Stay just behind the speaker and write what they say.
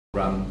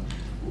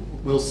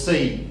We'll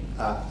see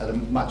at a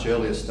much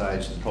earlier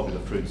stage probably the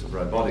fruits of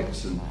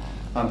robotics, and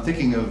I'm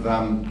thinking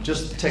of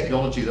just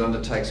technology that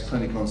undertakes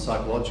clinical and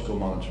psychological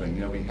monitoring.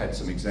 You know, we had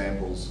some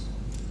examples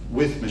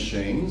with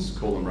machines,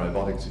 call them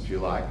robotics if you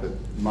like,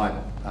 that might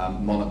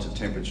monitor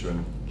temperature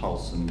and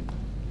pulse and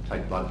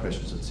take blood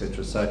pressures,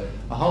 etc. So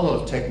a whole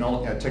lot of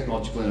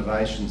technological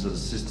innovations that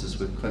assist us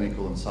with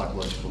clinical and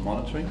psychological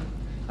monitoring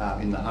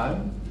in the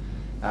home.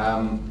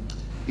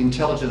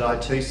 Intelligent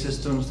IT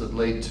systems that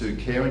lead to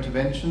care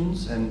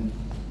interventions, and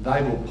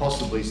they will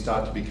possibly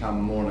start to become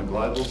more on a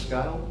global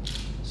scale.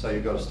 So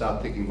you've got to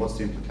start thinking what's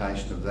the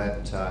implication of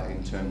that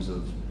in terms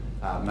of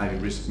maybe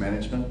risk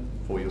management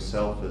for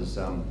yourself as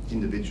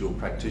individual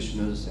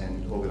practitioners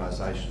and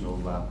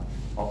organisational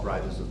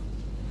operators of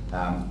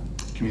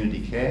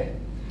community care.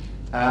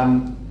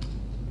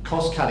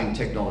 Cost-cutting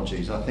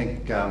technologies. I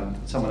think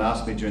someone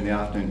asked me during the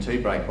afternoon tea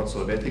break what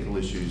sort of ethical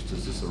issues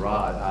does this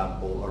arise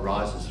or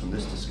arises from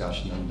this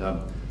discussion, and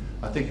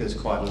I think there's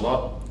quite a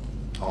lot.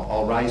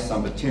 I'll raise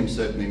some, but Tim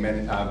certainly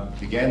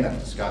began that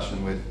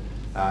discussion with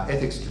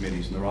ethics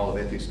committees and the role of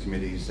ethics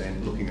committees,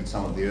 and looking at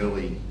some of the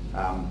early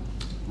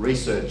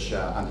research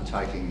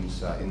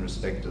undertakings in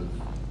respect of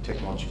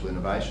technological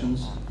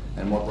innovations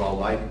and what role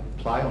they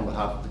play on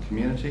behalf of the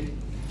community.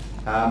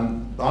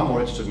 I'm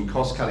more interested in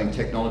cost-cutting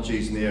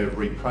technologies in the area of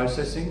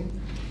reprocessing.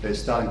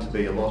 There's starting to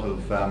be a lot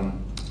of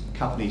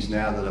companies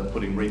now that are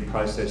putting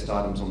reprocessed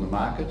items on the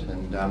market,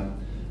 and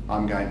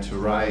I'm going to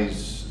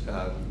raise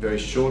very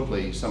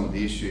shortly some of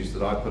the issues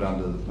that I put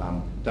under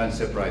don't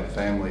separate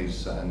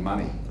families and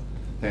money,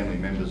 family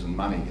members and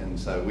money. And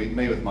so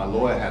me with my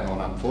lawyer hat on,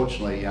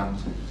 unfortunately, you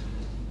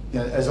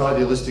know, as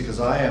idealistic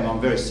as I am,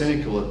 I'm very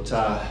cynical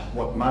at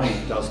what money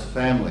does to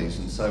families.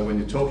 And so when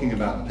you're talking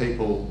about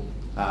people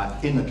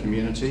in the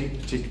community,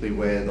 particularly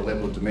where the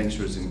level of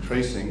dementia is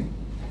increasing,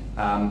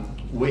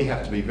 we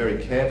have to be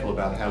very careful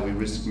about how we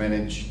risk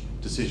manage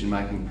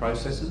decision-making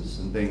processes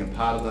and being a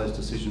part of those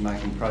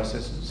decision-making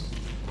processes.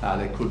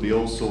 There could be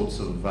all sorts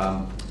of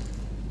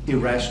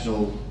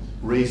irrational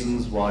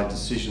reasons why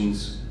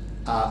decisions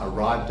are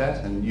arrived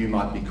at, and you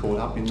might be caught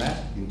up in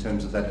that in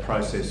terms of that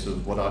process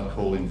of what I'd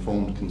call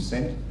informed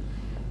consent.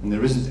 And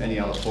there isn't any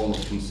other form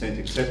of consent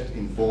except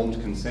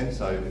informed consent,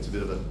 so it's a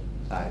bit of a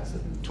it's a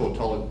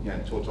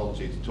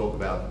tautology to talk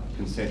about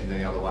consent in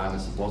any other way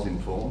unless it was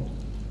informed.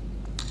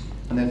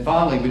 And then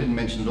finally, we didn't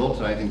mention at all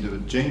today anything to do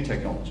with gene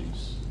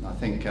technologies. I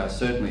think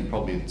certainly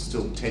probably it's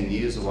still 10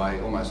 years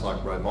away, almost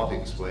like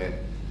robotics, where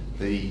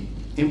the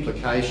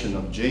implication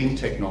of gene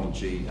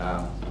technology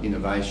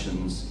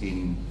innovations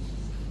in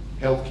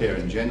healthcare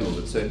in general,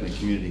 but certainly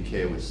community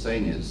care with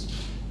seniors,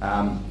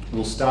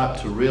 will start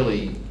to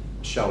really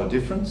show a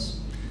difference.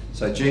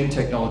 So gene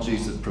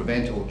technologies that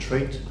prevent or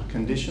treat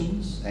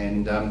conditions,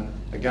 and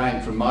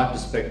again, from my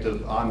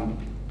perspective, I'm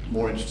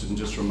more interested in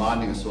just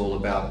reminding us all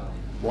about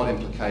what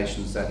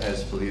implications that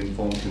has for the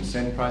informed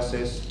consent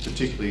process,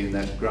 particularly in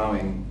that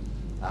growing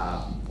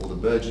or the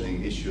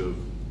burgeoning issue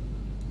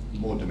of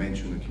more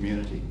dementia in the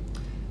community.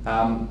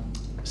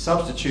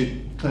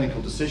 Substitute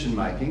clinical decision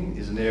making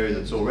is an area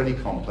that's already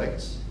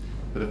complex,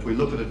 but if we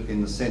look at it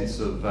in the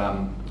sense of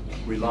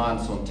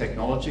reliance on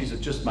technologies,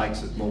 it just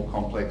makes it more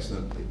complex,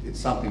 and it's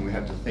something we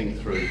have to think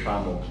through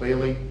far more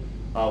clearly.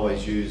 I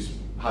always use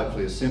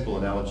hopefully a simple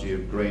analogy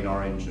of green,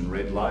 orange and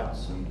red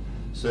lights, and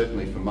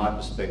certainly from my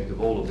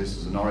perspective all of this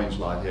is an orange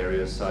light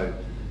area, so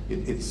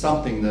it's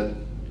something that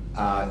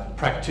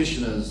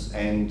practitioners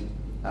and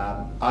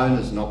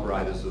owners and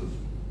operators of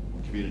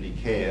community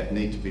care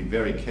need to be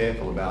very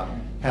careful about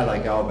how they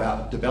go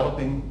about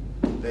developing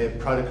their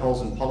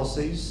protocols and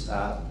policies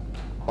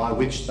by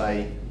which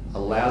they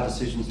allow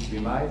decisions to be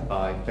made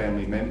by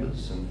family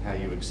members, and how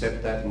you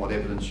accept that and what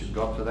evidence you've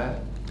got for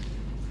that.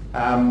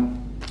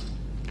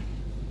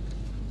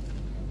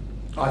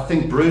 I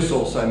think Bruce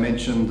also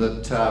mentioned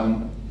that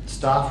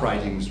staff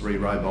ratings re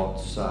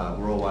robots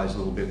were always a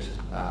little bit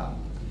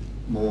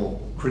more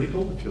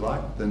critical, if you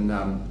like,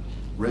 than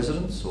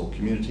residents or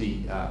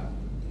community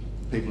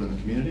people in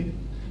the community,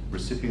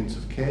 recipients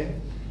of care.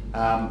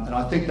 And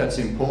I think that's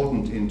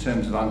important in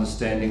terms of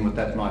understanding what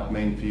that might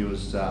mean for you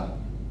as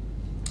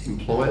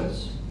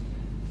employers.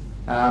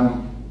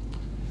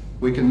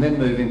 We can then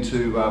move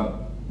into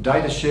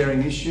data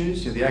sharing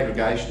issues, the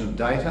aggregation of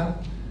data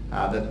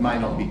that may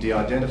not be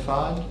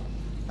de-identified,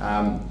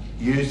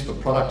 used for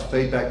product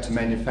feedback to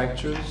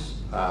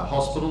manufacturers,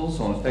 hospitals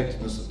on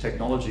effectiveness of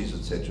technologies,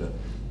 etc.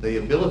 The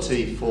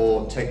ability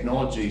for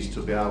technologies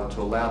to be able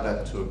to allow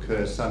that to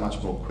occur so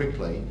much more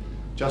quickly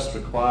just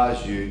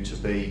requires you to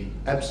be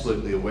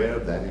absolutely aware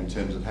of that in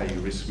terms of how you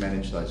risk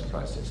manage those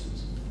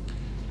processes.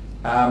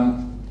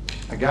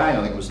 Again,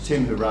 I think it was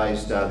Tim who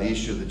raised the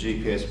issue of the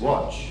GPS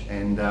watch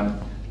and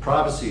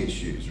privacy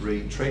issues,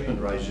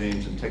 treatment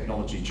regimes and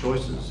technology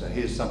choices. So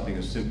here's something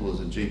as simple as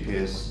a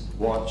GPS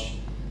watch,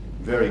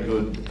 very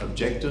good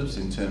objectives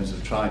in terms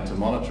of trying to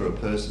monitor a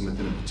person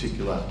within a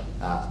particular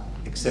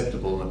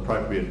acceptable and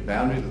appropriate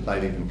boundary that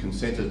they've even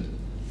consented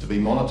to be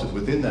monitored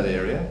within that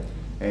area.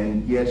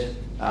 And yet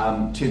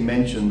Tim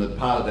mentioned that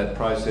part of that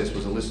process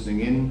was a listening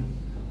in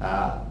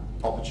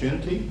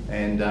opportunity,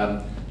 and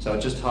so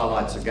it just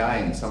highlights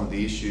again some of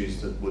the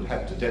issues that would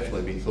have to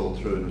definitely be thought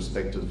through in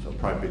respect of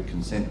appropriate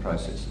consent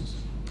processes.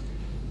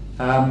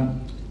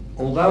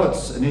 Although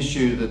it's an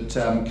issue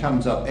that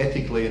comes up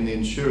ethically and the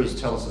insurers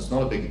tell us it's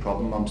not a big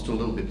problem, I'm still a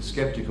little bit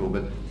sceptical,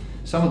 but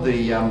some of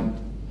the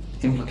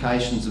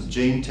implications of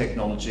gene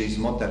technologies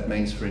and what that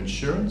means for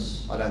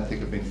insurance, I don't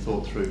think have been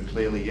thought through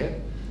clearly yet.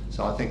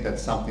 So I think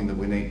that's something that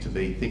we need to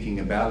be thinking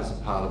about as a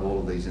part of all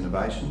of these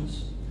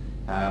innovations.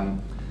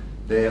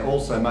 There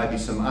also may be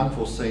some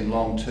unforeseen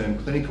long-term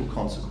clinical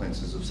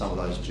consequences of some of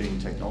those gene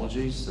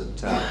technologies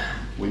that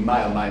we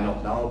may or may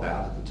not know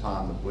about at the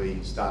time that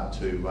we start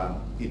to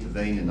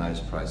intervene in those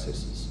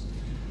processes.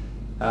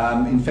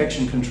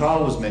 Infection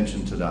control was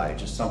mentioned today,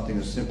 just something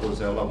as simple as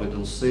our lovely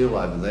little seal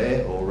over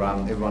there, or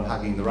everyone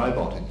hugging the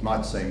robot. It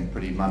might seem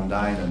pretty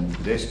mundane and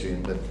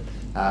pedestrian, but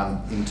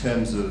in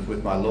terms of,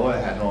 with my lawyer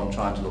hat on,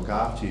 trying to look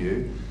after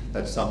you,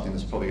 that's something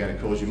that's probably going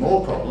to cause you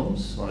more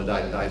problems on a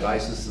day-to-day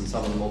basis than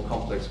some of the more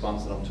complex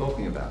ones that I'm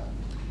talking about.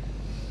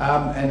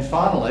 And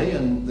finally,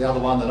 and the other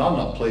one that I'm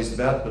not pleased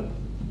about, but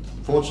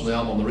fortunately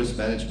I'm on the risk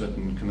management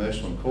and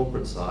commercial and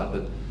corporate side,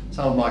 but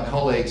some of my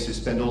colleagues who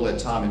spend all their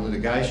time in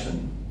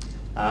litigation,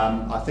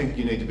 I think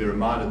you need to be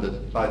reminded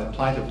that both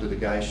plaintiff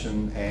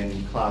litigation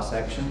and class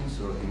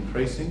actions are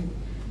increasing,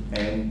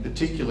 and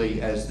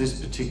particularly as this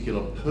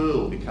particular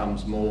pool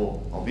becomes more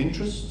of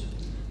interest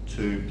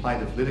to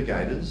plaintiff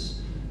litigators,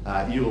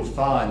 you will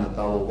find that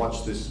they will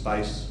watch this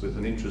space with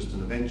an interest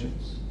and a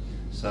vengeance.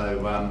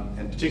 So,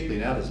 and particularly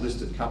now there's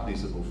listed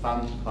companies that will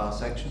fund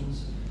class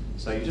actions.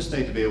 So you just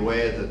need to be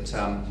aware that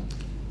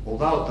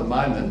although at the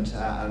moment,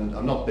 and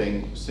I'm not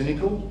being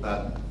cynical,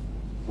 but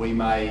we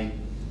may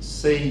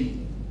see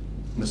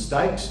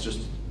mistakes,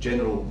 just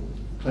general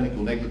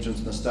clinical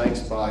negligence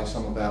mistakes by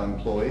some of our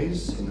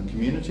employees in the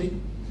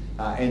community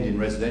and in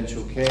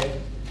residential care,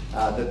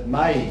 that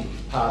may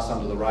pass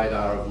under the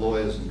radar of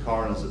lawyers and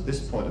coroners at this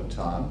point of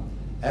time.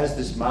 As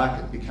this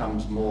market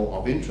becomes more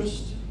of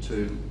interest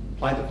to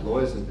plaintiff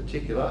lawyers in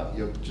particular,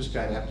 you're just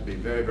going to have to be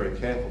very, very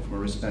careful from a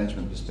risk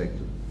management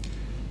perspective.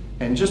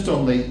 And just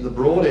on the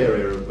broad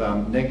area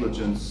of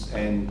negligence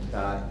and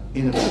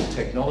innovative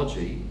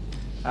technology,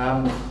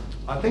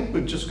 I think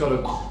we've just got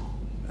to,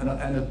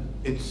 and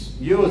it's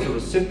you as a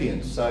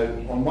recipient,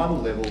 so on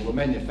one level the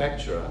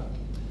manufacturer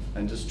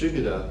and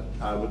distributor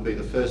would be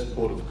the first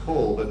port of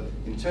call, but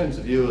in terms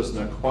of you as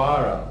an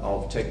acquirer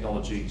of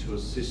technology to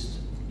assist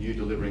you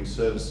delivering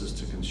services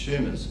to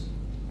consumers,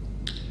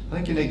 I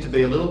think you need to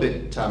be a little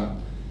bit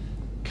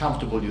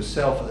comfortable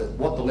yourself at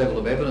what the level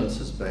of evidence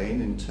has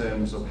been in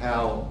terms of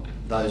how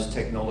those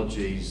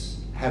technologies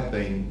have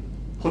been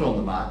put on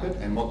the market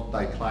and what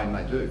they claim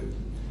they do.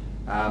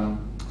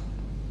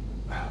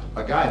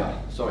 Again,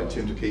 sorry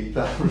Tim to keep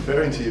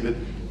referring to you, but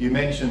you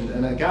mentioned,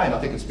 and again I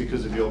think it's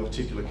because of your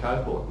particular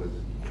cohort with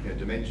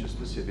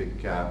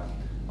dementia-specific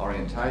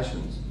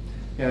orientations.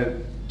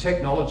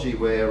 Technology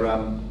where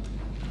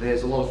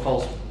there's a lot of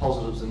false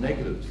positives and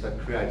negatives that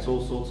creates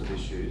all sorts of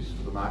issues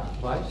for the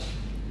marketplace,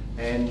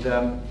 and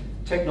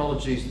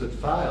technologies that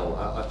fail.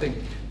 I think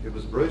it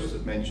was Bruce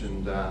that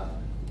mentioned that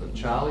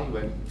Charlie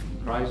went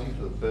crazy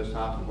for the first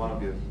half of one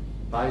of your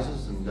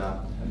phases, and I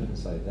didn't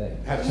say that.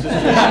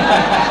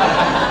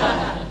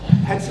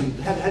 had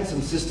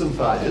some system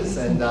failures,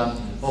 and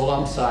all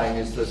I'm saying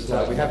is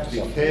that we have to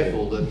be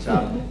careful that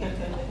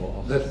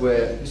that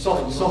we're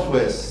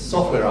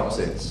software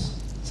upsets,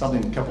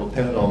 something a couple of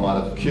Panadol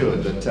might have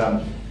cured, but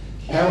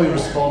how we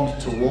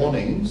respond to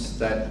warnings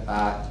that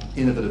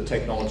innovative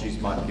technologies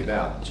might give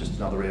out, just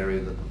another area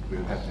that we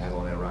would have to have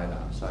on our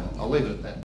radar. So I'll leave it at that.